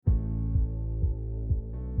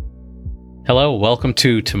Hello, welcome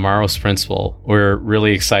to Tomorrow's Principal. We're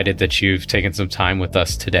really excited that you've taken some time with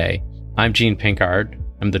us today. I'm Gene Pinkard.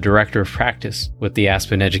 I'm the Director of Practice with the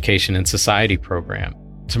Aspen Education and Society program.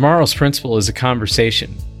 Tomorrow's Principal is a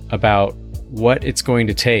conversation about what it's going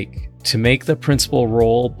to take to make the principal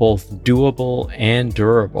role both doable and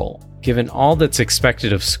durable. Given all that's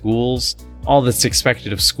expected of schools, all that's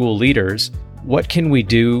expected of school leaders, what can we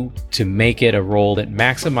do to make it a role that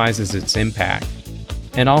maximizes its impact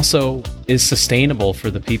and also is sustainable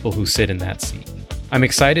for the people who sit in that seat? I'm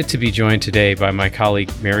excited to be joined today by my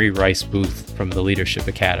colleague, Mary Rice Booth from the Leadership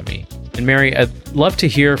Academy. And Mary, I'd love to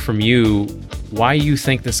hear from you why you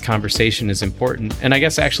think this conversation is important. And I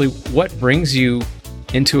guess actually what brings you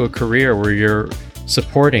into a career where you're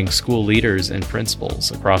supporting school leaders and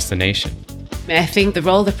principals across the nation? I think the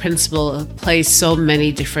role of the principal plays so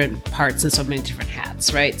many different parts and so many different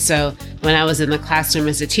hats, right? So when I was in the classroom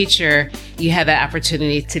as a teacher, you had that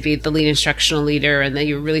opportunity to be the lead instructional leader, and then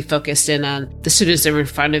you're really focused in on the students that were in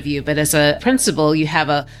front of you. But as a principal, you have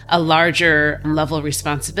a larger level of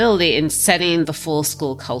responsibility in setting the full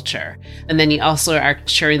school culture. And then you also are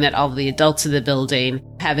ensuring that all of the adults in the building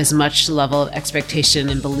have as much level of expectation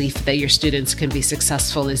and belief that your students can be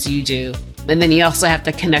successful as you do. And then you also have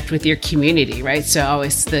to connect with your community, right? So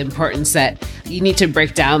always the importance that you need to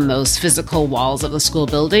break down those physical walls of the school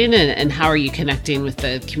building, and how are you connecting with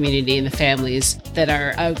the community and the families that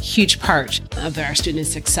are a huge part of our students'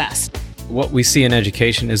 success. What we see in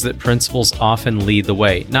education is that principals often lead the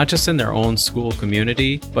way, not just in their own school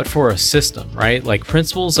community, but for a system, right? Like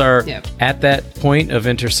principals are at that point of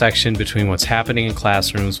intersection between what's happening in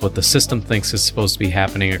classrooms, what the system thinks is supposed to be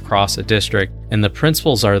happening across a district, and the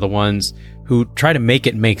principals are the ones who try to make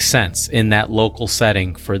it make sense in that local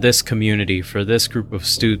setting for this community, for this group of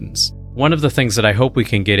students. One of the things that I hope we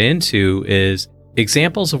can get into is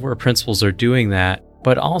examples of where principals are doing that,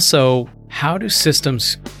 but also how do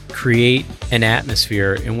systems create an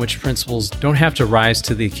atmosphere in which principals don't have to rise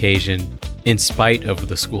to the occasion in spite of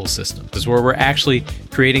the school system? This is where we're actually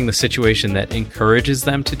creating the situation that encourages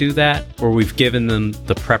them to do that, where we've given them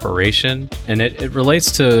the preparation. And it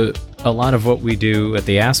relates to a lot of what we do at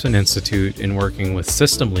the Aspen Institute in working with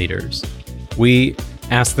system leaders. We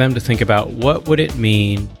ask them to think about what would it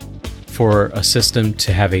mean for a system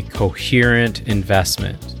to have a coherent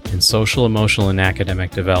investment in social, emotional, and academic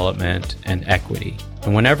development and equity.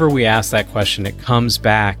 And whenever we ask that question, it comes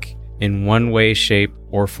back in one way, shape,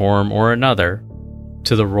 or form or another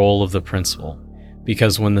to the role of the principal.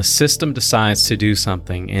 Because when the system decides to do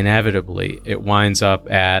something, inevitably it winds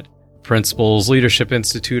up at Principal's Leadership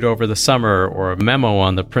Institute over the summer or a memo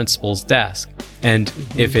on the principal's desk. And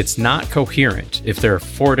if it's not coherent, if there are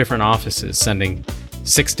 4 different offices sending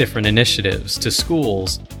 6 different initiatives to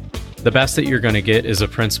schools, the best that you're going to get is a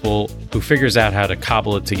principal who figures out how to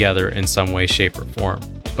cobble it together in some way, shape, or form.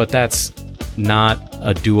 But that's not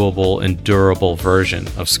a doable and durable version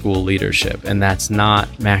of school leadership. And that's not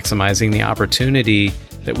maximizing the opportunity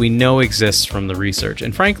that we know exists from the research.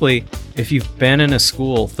 And frankly, if you've been in a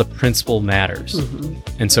school, the principal matters.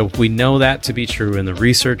 And so if we know that to be true and the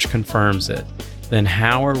research confirms it, then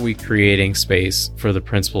how are we creating space for the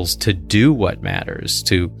principals to do what matters,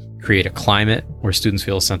 to create a climate where students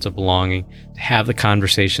feel a sense of belonging, to have the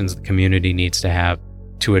conversations the community needs to have,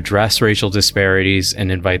 to address racial disparities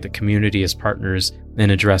and invite the community as partners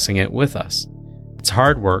in addressing it with us? It's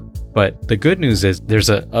hard work, but the good news is there's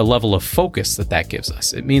a level of focus that gives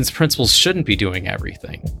us. It means principals shouldn't be doing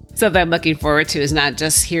everything. So what I'm looking forward to is not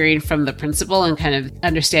just hearing from the principal and kind of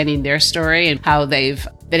understanding their story and how they've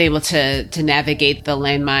been able to navigate the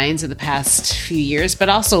landmines of the past few years, but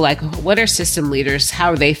also like what are system leaders,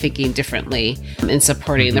 how are they thinking differently in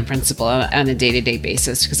supporting the principal on a day-to-day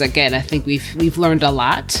basis? Because again, I think we've learned a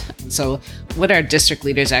lot. So what are district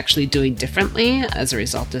leaders actually doing differently as a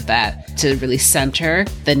result of that to really center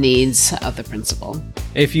the needs of the principal?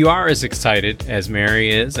 If you are as excited as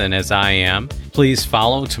Mary is and as I am, please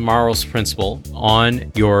follow Tomorrow's Principal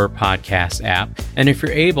on your podcast app. And if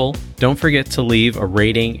you're able, don't forget to leave a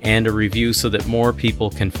rating and a review so that more people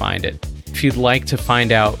can find it. If you'd like to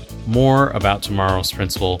find out more about Tomorrow's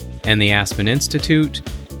Principal and the Aspen Institute,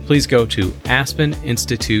 please go to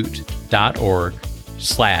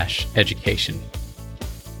aspeninstitute.org/education.